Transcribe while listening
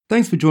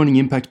Thanks for joining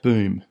Impact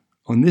Boom.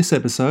 On this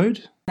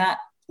episode, that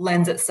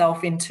lends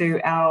itself into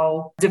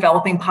our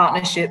developing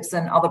partnerships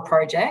and other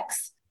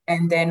projects.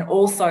 And then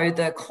also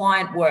the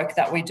client work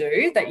that we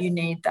do, that you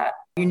need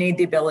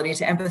the ability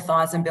to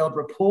empathise and build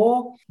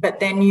rapport, but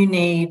then you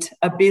need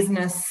a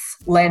business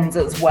lens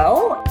as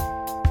well.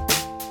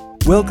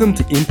 Welcome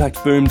to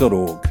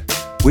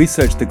impactboom.org. We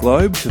search the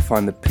globe to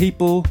find the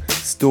people,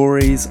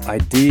 stories,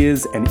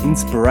 ideas and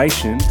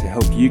inspiration to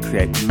help you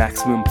create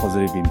maximum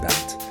positive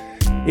impact.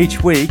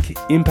 Each week,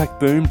 Impact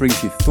Boom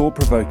brings you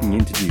thought-provoking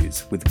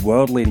interviews with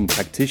world-leading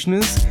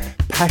practitioners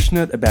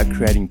passionate about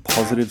creating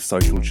positive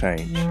social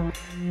change.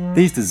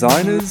 These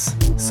designers,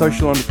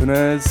 social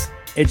entrepreneurs,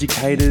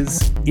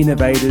 educators,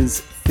 innovators,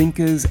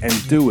 thinkers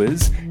and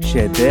doers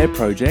share their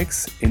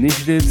projects,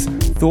 initiatives,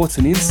 thoughts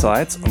and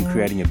insights on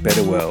creating a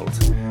better world.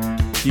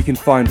 You can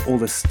find all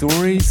the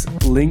stories,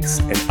 links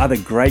and other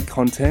great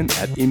content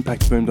at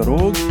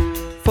impactboom.org.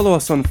 Follow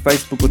us on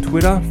Facebook or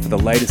Twitter for the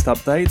latest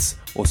updates,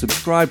 or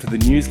subscribe to the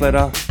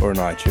newsletter or on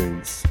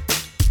iTunes.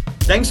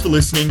 Thanks for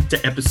listening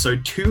to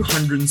episode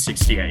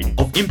 268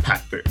 of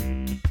Impact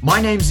Boom.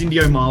 My name's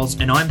Indio Miles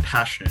and I'm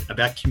passionate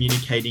about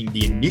communicating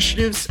the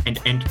initiatives and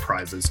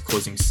enterprises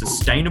causing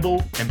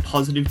sustainable and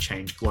positive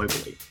change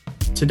globally.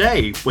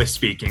 Today, we're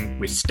speaking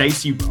with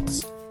Stacey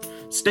Ross.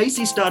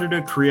 Stacey started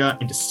her career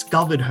and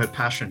discovered her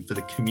passion for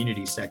the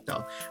community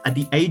sector at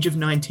the age of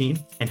 19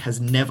 and has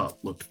never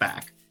looked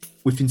back.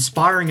 With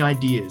inspiring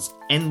ideas,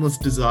 endless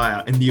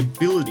desire, and the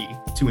ability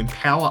to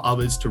empower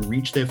others to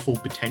reach their full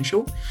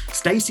potential,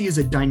 Stacey is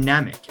a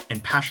dynamic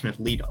and passionate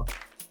leader.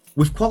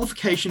 With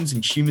qualifications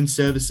in human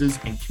services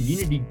and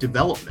community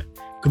development,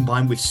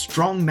 combined with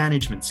strong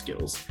management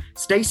skills,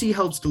 Stacey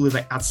helps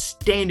deliver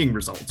outstanding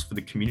results for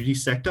the community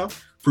sector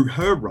through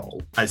her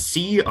role as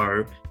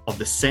CEO of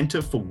the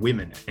Centre for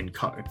Women &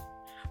 Co.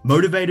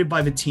 Motivated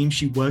by the team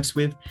she works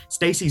with,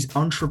 Stacey's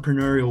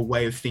entrepreneurial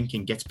way of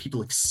thinking gets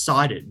people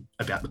excited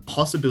about the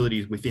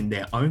possibilities within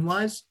their own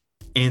lives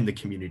and the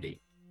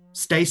community.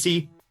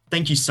 Stacey,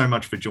 thank you so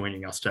much for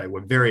joining us today.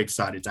 We're very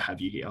excited to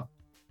have you here.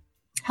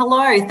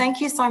 Hello,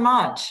 thank you so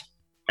much.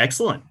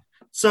 Excellent.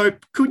 So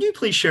could you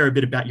please share a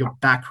bit about your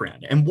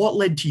background and what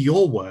led to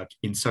your work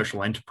in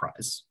social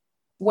enterprise?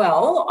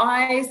 Well,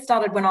 I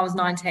started when I was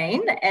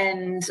 19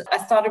 and I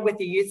started with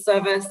the youth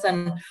service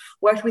and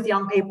worked with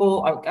young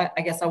people.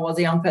 I guess I was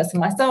a young person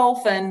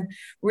myself and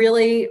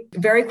really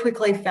very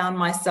quickly found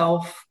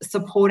myself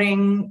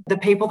supporting the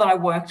people that I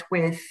worked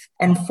with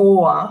and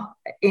for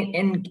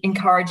in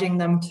encouraging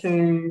them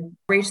to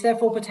reach their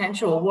full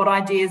potential. What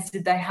ideas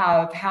did they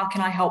have? How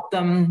can I help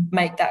them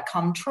make that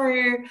come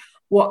true?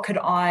 What could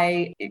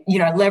I,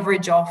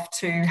 leverage off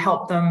to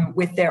help them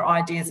with their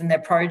ideas and their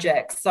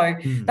projects? So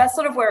that's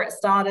sort of where it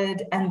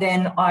started. And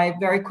then I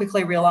very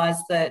quickly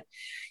realized that,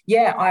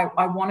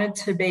 I wanted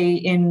to be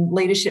in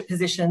leadership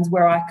positions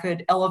where I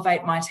could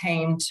elevate my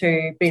team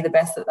to be the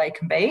best that they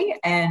can be.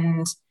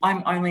 And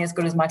I'm only as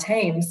good as my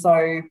team.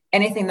 So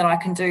anything that I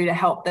can do to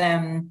help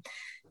them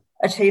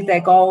achieve their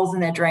goals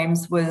and their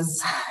dreams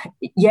was,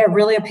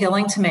 really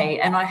appealing to me.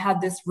 And I had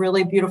this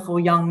really beautiful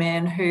young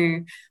man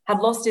who had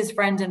lost his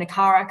friend in a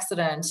car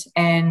accident.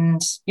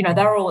 And, they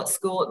were all at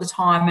school at the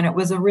time. And it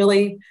was a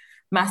really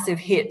massive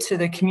hit to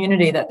the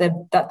community that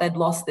they'd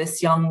lost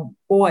this young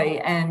boy.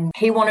 And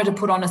he wanted to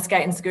put on a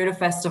skate and scooter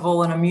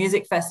festival and a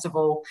music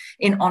festival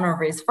in honor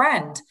of his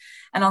friend.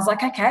 And I was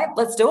like, okay,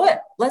 let's do it.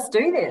 Let's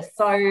do this.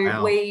 So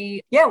wow.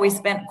 we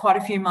spent quite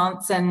a few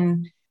months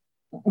and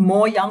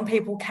more young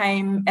people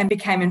came and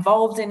became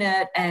involved in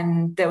it.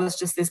 And there was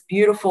just this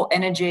beautiful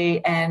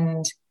energy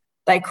and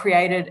they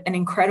created an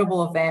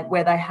incredible event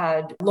where they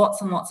had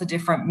lots and lots of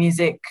different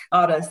music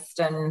artists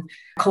and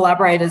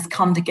collaborators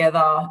come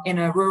together in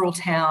a rural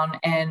town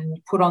and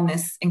put on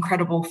this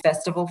incredible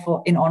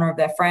festival in honor of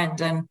their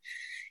friend. And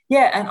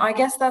I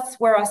guess that's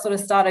where I sort of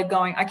started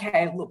going,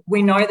 okay, look,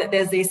 we know that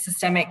there's these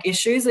systemic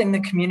issues in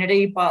the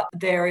community, but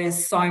there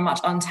is so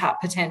much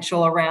untapped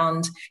potential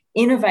around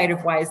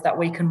innovative ways that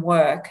we can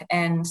work.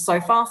 And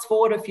so fast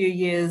forward a few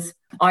years,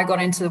 I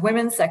got into the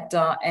women's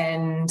sector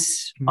and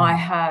I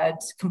had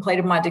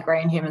completed my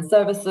degree in human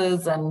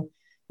services and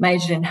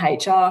majored in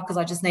HR because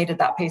I just needed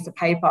that piece of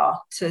paper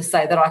to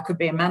say that I could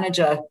be a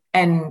manager.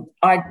 And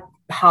I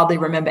hardly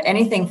remember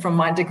anything from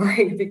my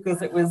degree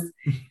because it was,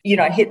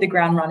 hit the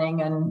ground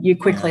running and you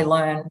quickly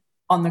learn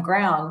on the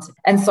ground.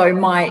 And so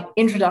my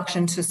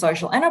introduction to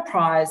social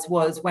enterprise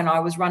was when I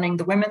was running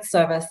the women's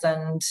service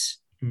and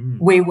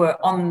we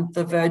were on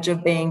the verge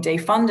of being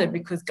defunded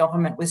because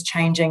government was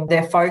changing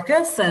their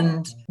focus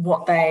and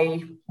what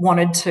they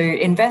wanted to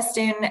invest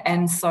in.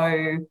 And so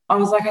I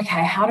was like,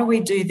 okay, how do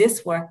we do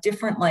this work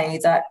differently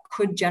that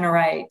could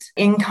generate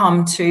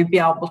income to be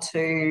able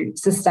to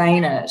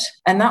sustain it?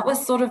 And that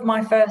was sort of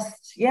my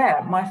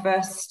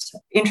first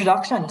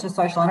introduction to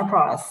social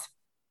enterprise.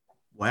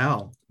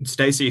 Wow.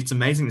 Stacey, it's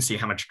amazing to see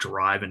how much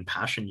drive and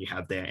passion you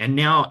have there. And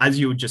now, as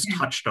you just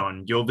touched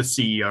on, you're the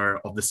CEO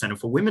of the Centre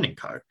for Women &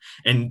 Co.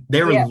 And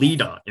they're a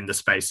leader in the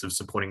space of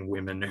supporting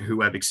women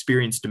who have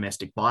experienced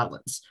domestic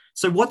violence.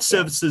 So what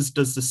services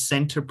does the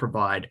centre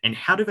provide, and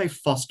how do they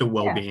foster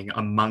wellbeing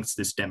amongst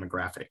this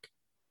demographic?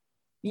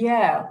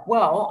 Yeah,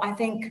 well, I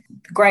think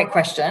great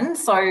question.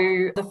 So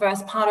the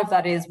first part of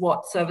that is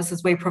what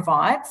services we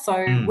provide.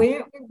 So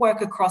we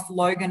work across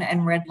Logan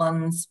and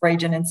Redlands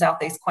region in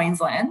southeast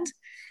Queensland,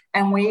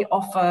 and we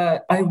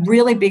offer a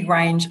really big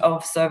range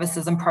of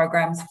services and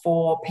programs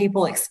for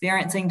people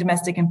experiencing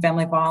domestic and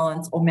family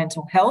violence or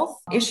mental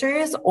health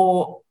issues.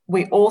 Or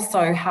we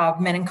also have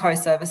Men & Co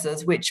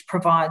services, which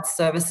provides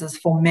services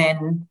for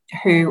men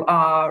who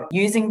are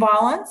using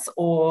violence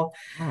or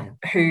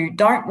who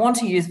don't want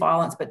to use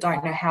violence but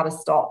don't know how to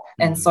stop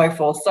and so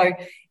forth. So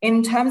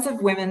in terms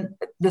of women,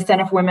 the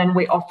Centre for Women,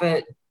 we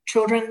offer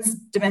children's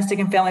domestic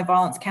and family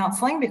violence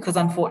counselling, because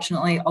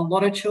unfortunately a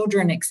lot of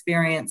children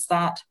experience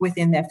that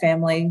within their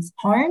families'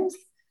 homes,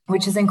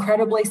 which is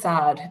incredibly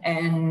sad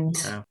and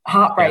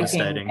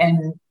heartbreaking.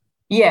 And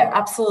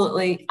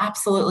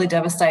absolutely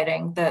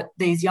devastating that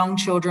these young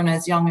children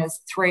as young as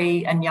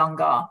 3 and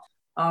younger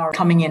are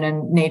coming in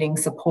and needing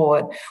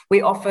support.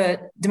 We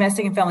offer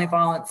domestic and family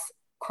violence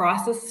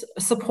crisis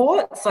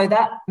support. So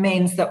that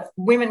means that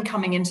women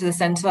coming into the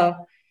centre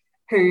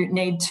who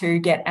need to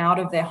get out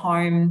of their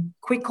home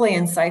quickly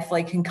and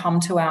safely can come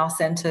to our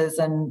centres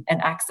and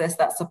access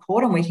that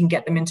support, and we can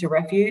get them into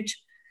refuge.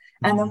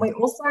 And then we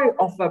also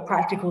offer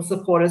practical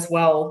support as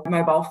well: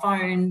 mobile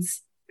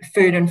phones,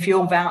 food and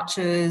fuel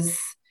vouchers,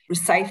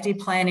 safety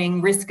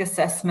planning, risk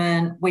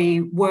assessment.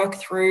 We work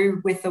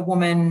through with the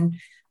woman,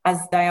 as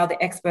they are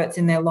the experts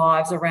in their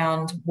lives,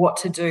 around what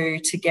to do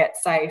to get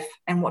safe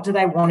and what do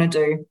they want to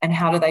do and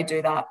how do they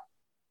do that.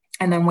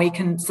 And then we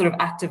can sort of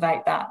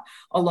activate that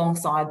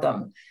alongside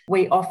them.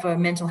 We offer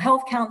mental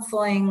health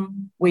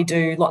counselling. We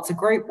do lots of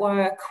group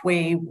work.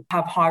 We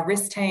have high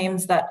risk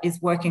teams that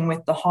is working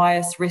with the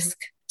highest risk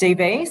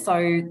DV.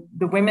 So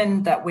the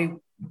women that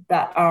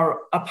are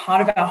a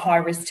part of our high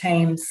risk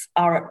teams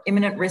are at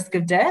imminent risk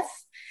of death.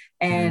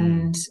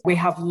 And we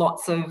have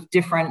lots of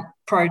different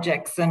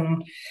projects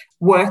and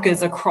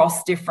workers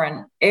across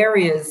different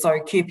areas. So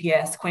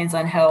QPS,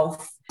 Queensland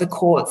Health, the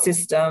court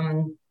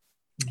system,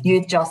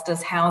 youth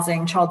justice,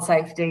 housing, child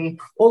safety,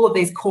 all of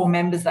these core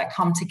members that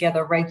come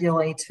together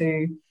regularly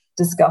to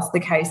discuss the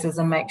cases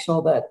and make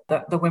sure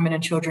that the women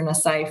and children are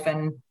safe.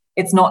 And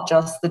it's not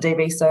just the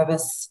DV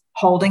service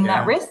holding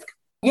that risk.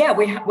 Yeah,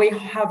 we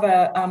have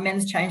a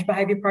men's change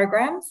behaviour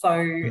program.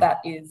 So that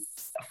is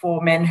for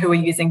men who are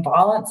using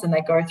violence, and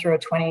they go through a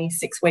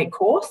 26-week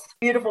course.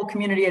 Beautiful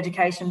community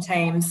education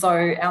team.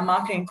 So our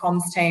marketing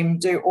comms team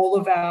do all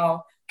of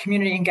our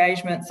community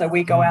engagement. So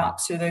we go out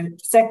to the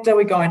sector,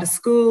 we go into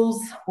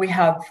schools, we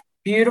have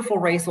beautiful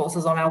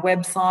resources on our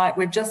website.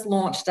 We've just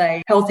launched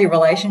a healthy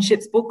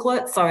relationships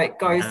booklet. So it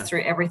goes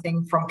through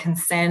everything from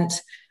consent,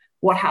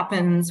 what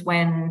happens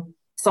when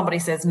somebody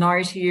says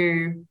no to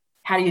you,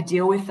 how do you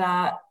deal with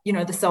that,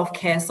 the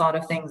self-care side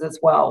of things as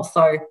well.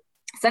 So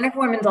Centre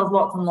for Women does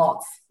lots and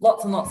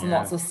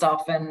lots of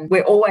stuff. And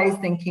we're always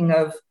thinking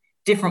of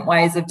different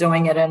ways of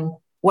doing it and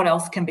what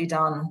else can be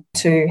done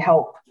to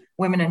help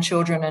women and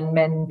children and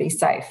men be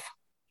safe.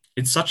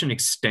 It's such an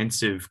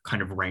extensive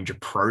kind of range of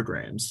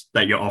programs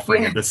that you're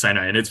offering at the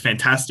centre, and it's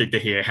fantastic to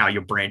hear how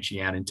you're branching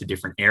out into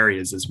different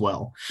areas as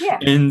well. Yeah.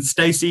 And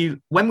Stacey,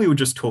 when we were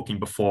just talking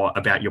before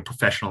about your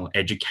professional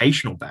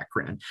educational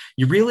background,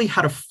 you really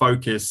had a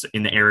focus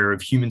in the area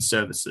of human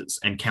services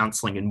and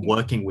counselling and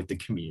working with the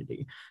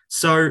community.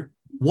 So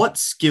what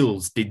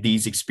skills did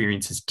these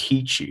experiences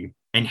teach you,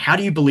 and how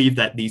do you believe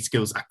that these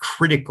skills are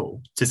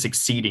critical to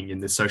succeeding in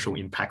the social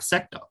impact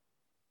sector?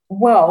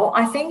 Well,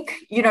 I think,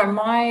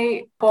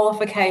 my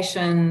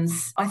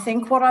qualifications, I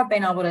think what I've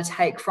been able to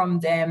take from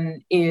them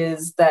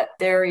is that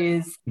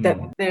there's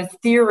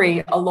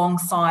theory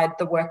alongside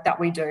the work that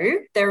we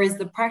do. There is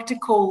the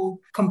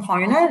practical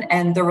component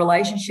and the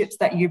relationships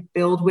that you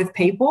build with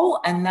people,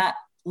 and that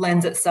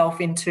lends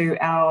itself into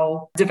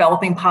our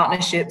developing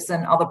partnerships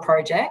and other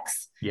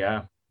projects.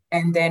 Yeah.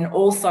 And then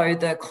also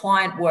the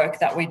client work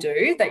that we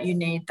do, that you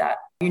need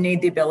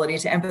the ability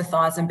to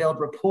empathise and build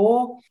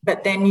rapport,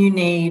 but then you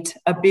need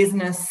a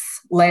business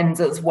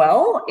lens as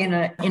well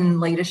in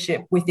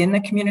leadership within the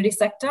community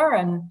sector.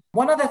 And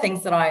one of the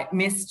things that I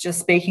missed just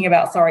speaking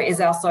about,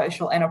 is our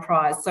social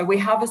enterprise. So we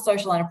have a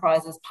social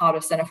enterprise as part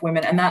of Centre for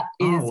Women, and that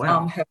is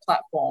her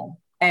platform.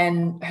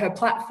 And her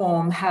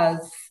platform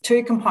has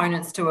 2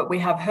 components to it. We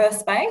have her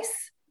space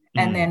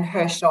and then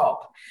her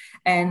shop.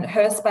 And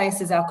her space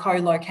is our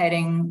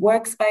co-locating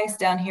workspace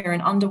down here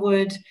in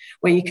Underwood,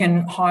 where you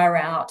can hire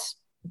out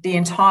the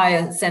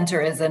entire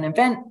centre as an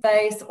event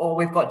space, or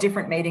we've got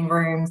different meeting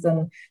rooms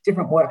and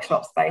different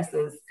workshop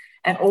spaces.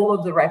 And all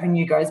of the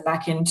revenue goes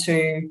back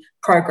into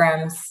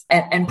programs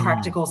and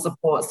practical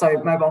support,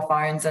 so mobile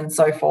phones and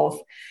so forth.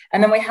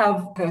 And then we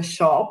have her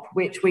shop,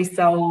 which we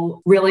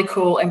sell really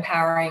cool,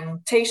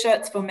 empowering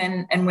T-shirts for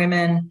men and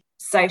women,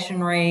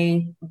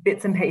 stationery,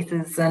 bits and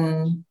pieces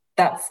and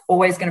that's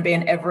always going to be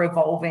an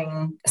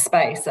ever-evolving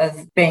space,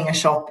 as being a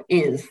shop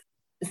is.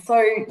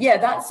 So, yeah,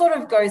 that sort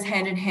of goes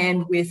hand in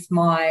hand with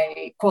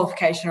my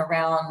qualification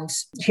around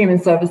human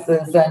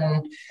services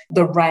and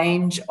the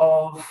range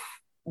of,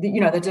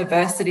 the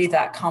diversity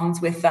that comes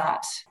with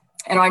that.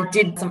 And I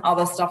did some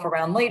other stuff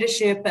around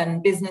leadership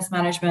and business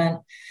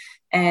management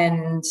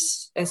and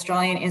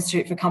Australian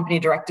Institute for Company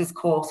Directors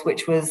course,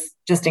 which was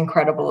just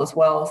incredible as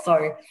well. So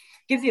it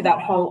gives you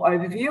that whole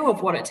overview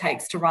of what it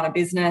takes to run a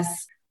business,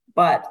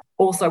 but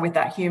also with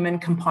that human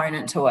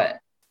component to it.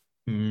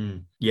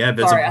 Yeah,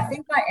 sorry, I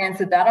think I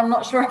answered that. I'm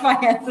not sure if I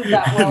answered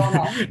that well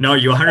enough. No,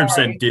 you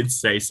 100% did,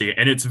 Stacey.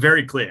 And it's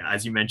very clear,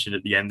 as you mentioned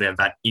at the end there,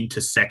 that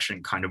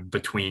intersection kind of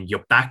between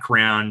your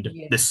background,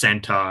 the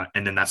center,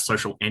 and then that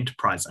social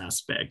enterprise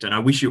aspect. And I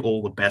wish you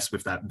all the best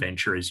with that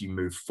venture as you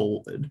move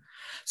forward.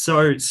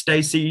 So,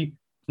 Stacey,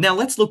 now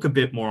let's look a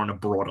bit more on a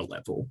broader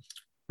level.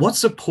 What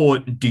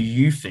support do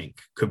you think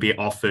could be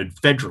offered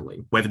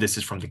federally, whether this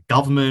is from the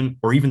government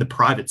or even the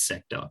private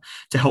sector,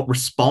 to help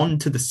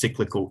respond to the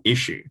cyclical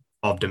issue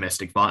of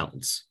domestic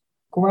violence?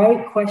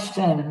 Great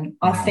question.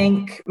 I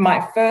think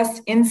my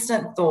first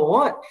instant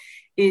thought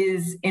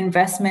is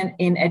investment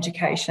in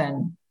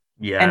education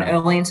and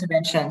early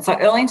intervention. So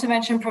early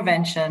intervention,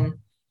 prevention,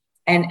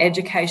 and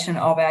education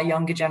of our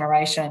younger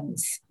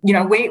generations.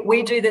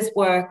 We do this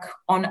work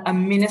on a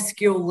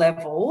minuscule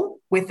level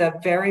with a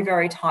very,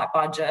 very tight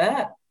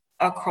budget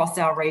across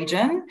our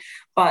region.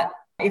 But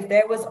if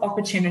there was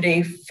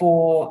opportunity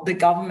for the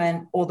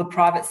government or the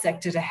private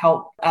sector to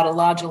help at a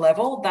larger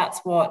level, that's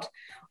what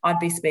I'd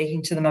be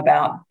speaking to them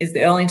about, is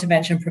the early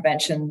intervention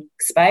prevention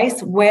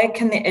space. Where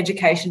can the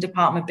education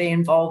department be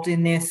involved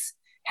in this?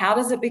 How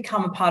does it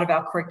become a part of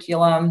our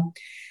curriculum?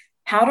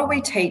 How do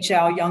we teach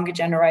our younger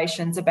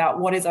generations about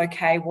what is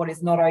okay, what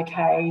is not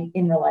okay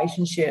in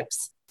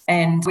relationships?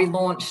 And we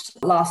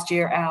launched last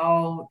year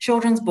our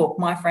children's book,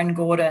 My Friend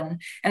Gordon,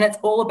 and it's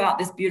all about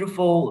this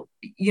beautiful,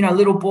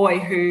 little boy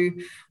who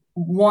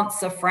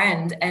wants a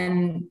friend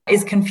and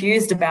is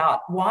confused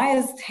about, why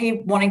is he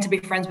wanting to be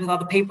friends with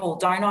other people?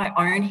 Don't I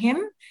own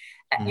him,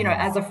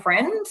 as a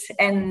friend?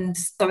 And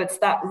so it's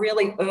that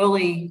really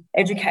early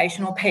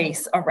educational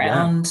piece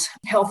around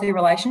healthy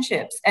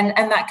relationships. And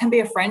that can be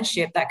a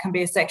friendship, that can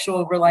be a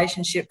sexual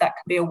relationship, that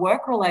can be a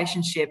work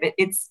relationship.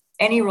 It's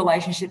any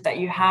relationship that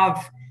you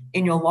have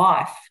in your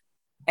life,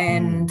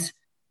 and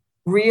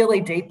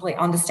really deeply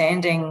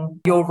understanding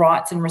your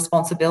rights and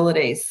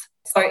responsibilities.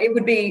 So it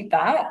would be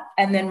that.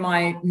 And then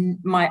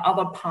my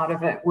other part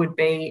of it would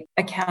be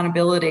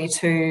accountability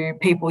to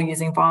people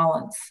using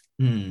violence.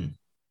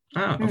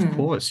 Of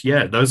course.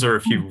 Yeah, those are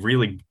a few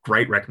really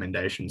great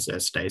recommendations there,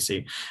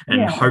 Stacey.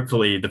 And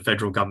hopefully the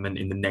federal government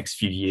in the next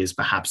few years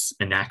perhaps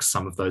enacts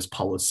some of those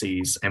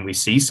policies and we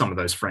see some of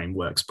those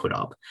frameworks put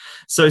up.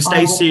 So,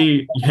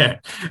 Stacey,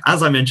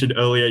 as I mentioned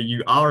earlier,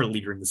 you are a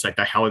leader in the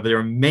sector. However, there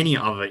are many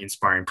other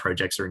inspiring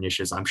projects or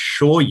initiatives I'm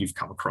sure you've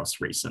come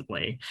across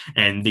recently,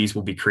 and these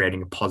will be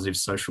creating a positive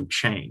social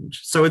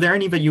change. So are there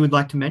any that you would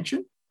like to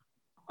mention?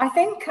 I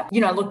think,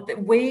 look,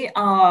 we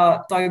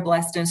are so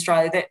blessed in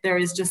Australia that there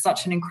is just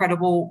such an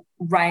incredible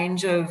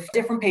range of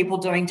different people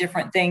doing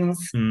different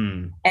things,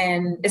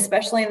 and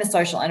especially in the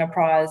social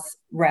enterprise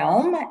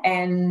realm.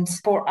 And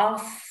for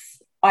us,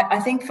 I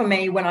think for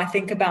me, when I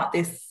think about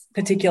this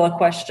particular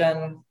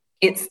question,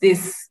 it's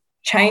this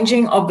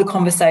changing of the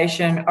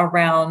conversation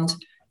around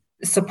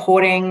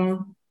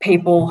supporting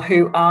people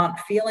who aren't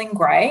feeling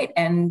great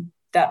and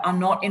that are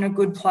not in a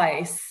good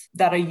place,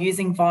 that are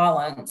using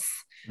violence,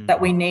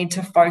 that we need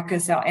to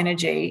focus our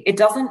energy. It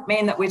doesn't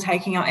mean that we're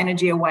taking our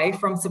energy away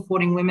from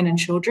supporting women and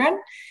children.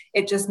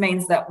 It just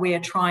means that we are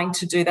trying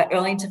to do that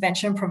early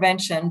intervention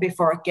prevention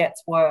before it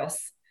gets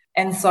worse.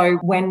 And so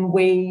when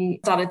we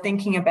started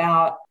thinking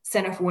about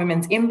Centre for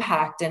Women's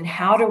Impact and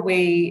how do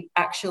we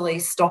actually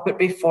stop it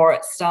before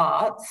it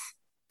starts,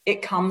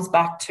 it comes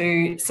back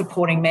to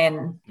supporting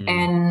men.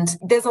 And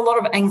there's a lot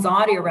of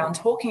anxiety around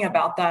talking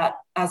about that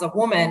as a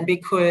woman,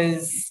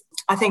 because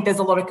I think there's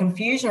a lot of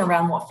confusion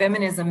around what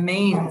feminism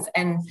means,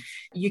 and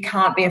you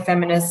can't be a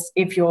feminist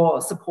if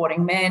you're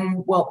supporting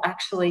men. Well,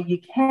 actually you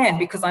can,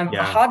 because I'm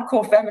a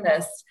hardcore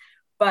feminist,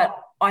 but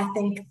I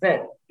think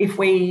that if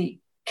we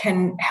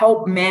can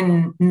help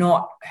men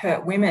not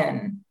hurt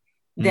women,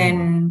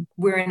 then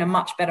we're in a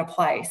much better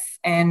place.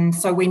 And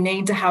so we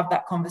need to have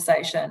that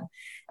conversation,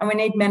 and we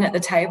need men at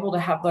the table to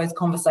have those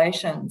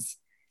conversations.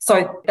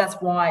 So that's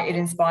why it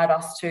inspired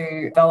us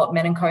to develop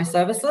Men & Co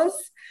services.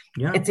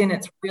 It's in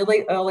its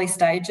really early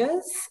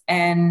stages,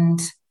 and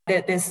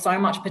there's so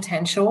much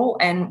potential.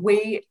 And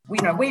we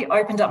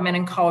opened up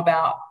Men & Co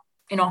about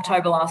in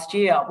October last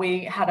year.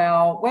 We had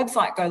our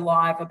website go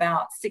live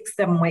about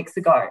 6-7 weeks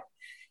ago.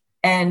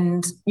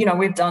 And,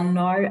 we've done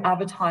no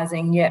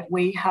advertising yet.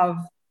 We have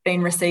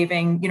been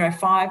receiving,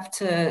 5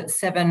 to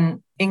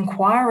 7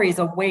 inquiries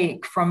a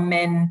week from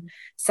men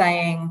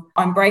saying,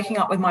 I'm breaking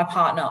up with my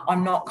partner,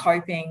 I'm not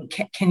coping,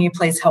 can you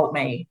please help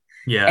me?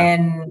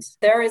 And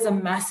there is a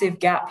massive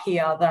gap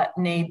here that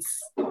needs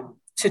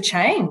to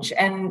change.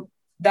 And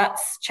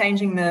that's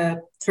changing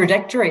the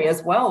trajectory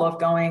as well of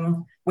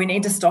going, we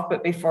need to stop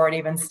it before it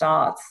even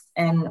starts.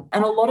 And a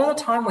lot of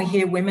the time we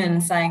hear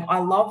women saying, I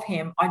love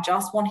him. I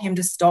just want him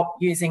to stop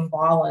using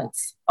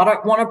violence. I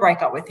don't want to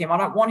break up with him. I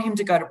don't want him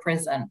to go to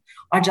prison.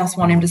 I just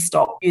want him to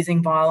stop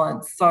using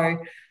violence. So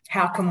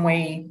how can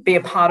we be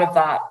a part of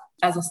that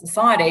as a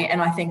society?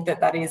 And I think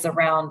that is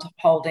around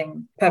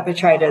holding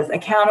perpetrators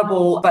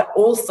accountable, but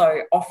also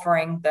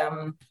offering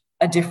them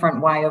a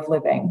different way of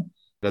living.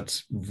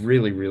 That's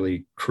really,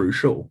 really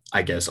crucial,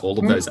 I guess, all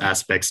of those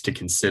aspects to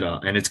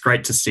consider. And it's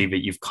great to see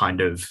that you've kind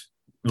of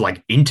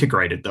like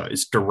integrated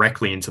those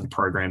directly into the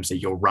programs that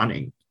you're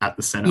running at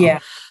the centre. Yeah.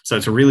 So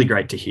it's really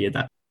great to hear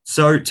that.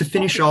 So to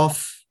finish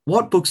off,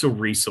 what books or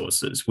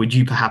resources would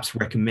you perhaps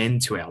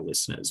recommend to our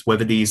listeners,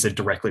 whether these are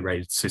directly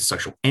related to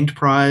social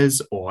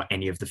enterprise or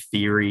any of the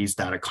theories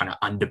that are kind of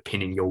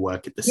underpinning your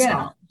work at the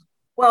centre?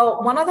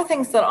 Well, one of the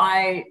things that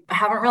I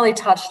haven't really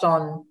touched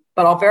on,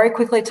 but I'll very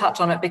quickly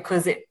touch on it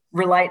because it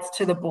relates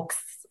to the books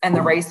and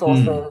the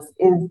resources,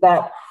 is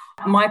that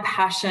my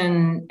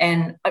passion,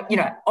 and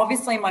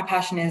obviously my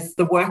passion is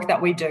the work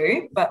that we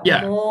do, but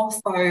more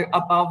so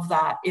above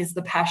that is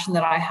the passion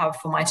that I have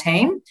for my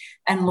team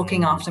and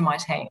looking after my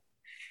team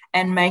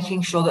and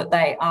making sure that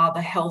they are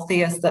the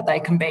healthiest that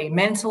they can be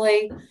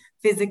mentally,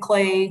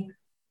 physically,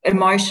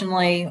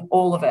 emotionally,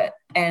 all of it.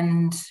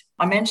 And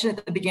I mentioned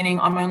at the beginning,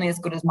 I'm only as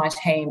good as my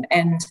team,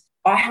 and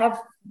I have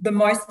the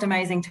most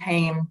amazing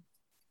team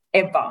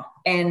ever,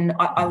 and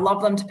I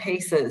love them to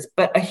pieces,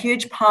 but a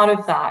huge part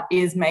of that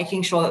is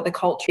making sure that the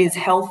culture is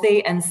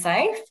healthy and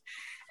safe.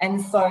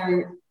 And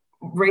so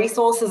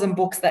resources and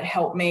books that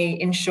help me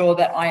ensure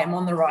that I am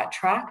on the right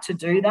track to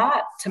do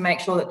that, to make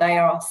sure that they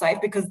are safe,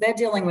 because they're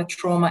dealing with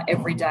trauma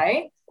every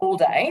day, all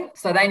day,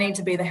 so they need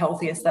to be the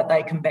healthiest that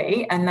they can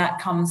be, and that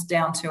comes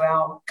down to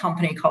our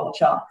company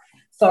culture.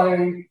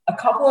 So a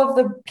couple of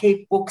the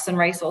key books and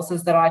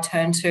resources that I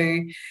turn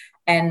to,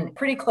 and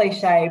pretty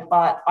cliche,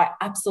 but I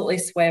absolutely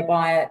swear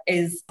by it,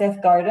 is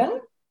Seth Godin.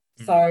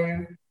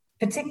 So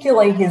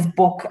particularly his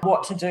book,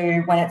 What to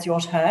Do When It's Your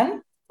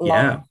Turn.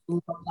 Love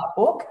that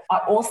book. I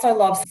also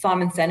love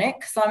Simon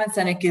Sinek. Simon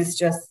Sinek is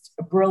just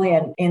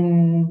brilliant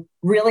in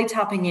really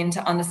tapping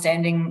into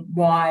understanding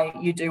why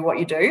you do what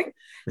you do.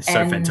 It's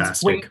so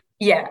fantastic.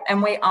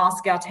 And we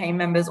ask our team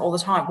members all the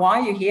time, why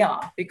are you here?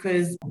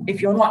 Because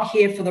if you're not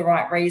here for the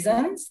right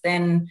reasons,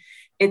 then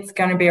it's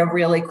going to be a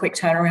really quick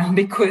turnaround,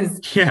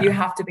 because you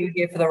have to be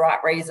here for the right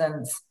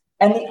reasons.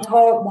 And the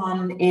other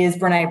one is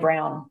Brené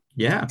Brown.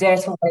 Dare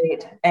to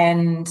Lead.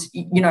 And,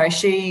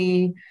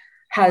 she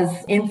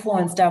has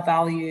influenced our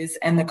values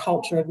and the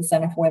culture of the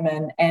Centre for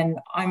Women. And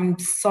I'm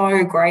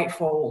so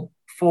grateful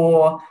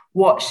for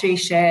what she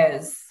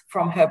shares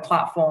from her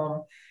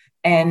platform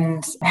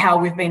and how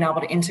we've been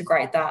able to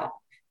integrate that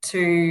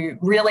to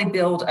really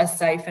build a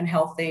safe and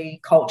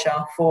healthy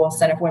culture for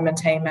Centre for Women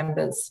team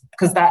members,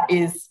 because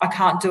I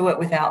can't do it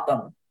without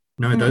them.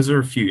 No, those are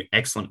a few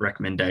excellent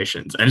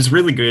recommendations. And it's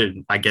really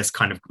good, I guess,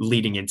 kind of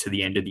leading into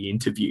the end of the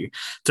interview,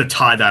 to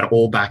tie that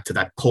all back to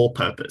that core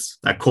purpose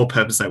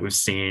that we've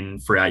seen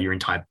throughout your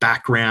entire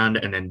background,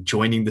 and then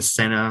joining the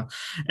centre,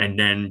 and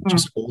then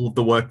just all of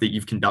the work that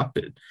you've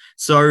conducted.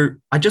 So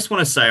I just want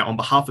to say, on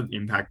behalf of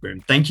Impact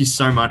Boom, thank you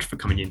so much for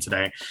coming in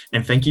today.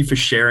 And thank you for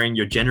sharing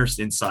your generous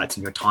insights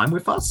and your time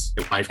with us.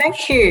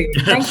 Thank you.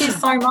 Thank you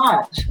so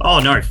much. Oh,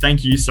 no,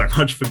 thank you so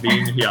much for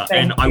being here.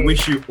 And I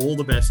wish you all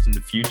the best in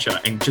the future,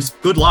 and just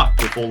good luck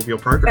with all of your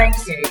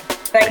programs. Thank you.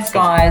 Thanks,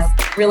 guys.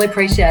 Really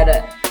appreciate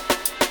it.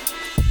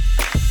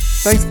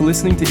 Thanks for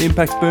listening to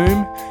Impact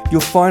Boom. You'll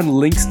find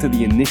links to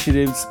the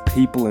initiatives,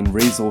 people and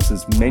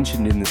resources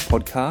mentioned in this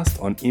podcast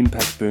on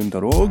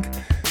impactboom.org.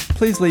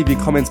 Please leave your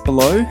comments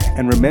below,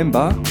 and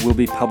remember, we'll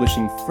be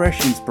publishing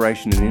fresh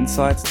inspiration and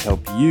insights to help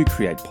you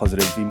create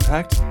positive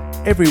impact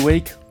every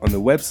week on the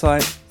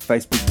website,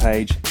 Facebook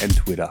page and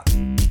Twitter.